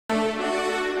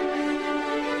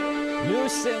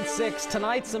News since 6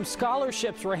 tonight, some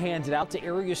scholarships were handed out to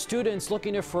area students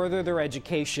looking to further their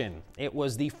education. It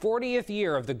was the 40th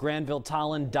year of the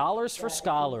Granville-Tolland Dollars for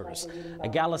Scholars. A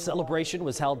gala celebration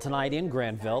was held tonight in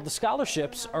Granville. The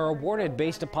scholarships are awarded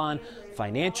based upon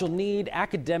financial need,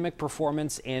 academic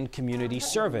performance, and community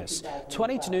service.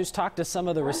 22 News talked to some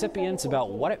of the recipients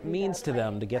about what it means to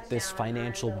them to get this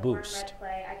financial boost.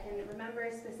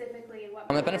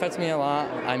 It benefits me a lot.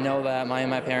 I know that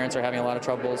my parents are having a lot of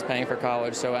troubles paying for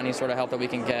college, so any sort of help that we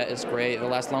can get is great. The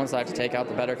less loans I have to take out,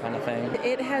 the better kind of thing.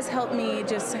 It has helped me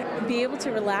just be able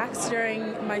to relax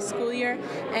during my school year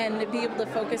and be able to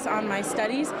focus on my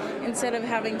studies instead of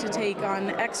having to take on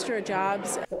extra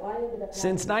jobs.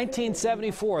 Since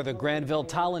 1974, the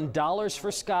Granville-Tolland Dollars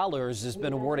for Scholars has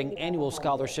been awarding annual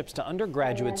scholarships to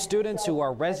undergraduate students who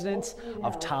are residents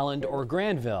of Tolland or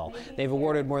Granville. They've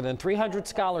awarded more than 300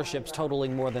 scholarships totaling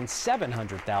more than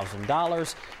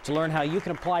 $700,000. To learn how you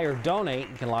can apply or donate,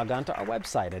 you can log on to our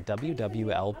website at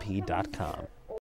wwlp.com.